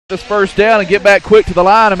this first down and get back quick to the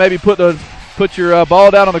line and maybe put your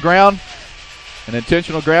ball down on the ground. An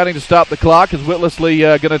intentional grounding to stop the clock as Whittlesey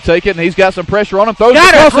going to take it, and he's got some pressure on him. Throws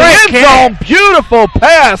it across the end zone. Beautiful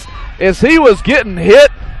pass as he was getting hit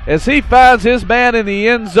as he finds his man in the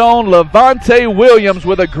end zone. Lavonte Williams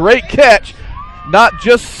with a great catch. Not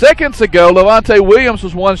just seconds ago, Lavonte Williams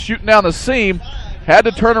was one shooting down the seam. Had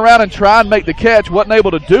to turn around and try and make the catch. Wasn't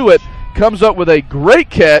able to do it. Comes up with a great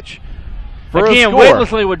catch for a score.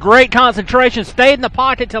 Whittlesey with great concentration. Stayed in the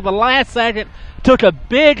pocket till the last second. Took a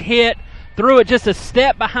big hit. Threw it just a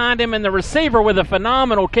step behind him, and the receiver with a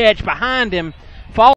phenomenal catch behind him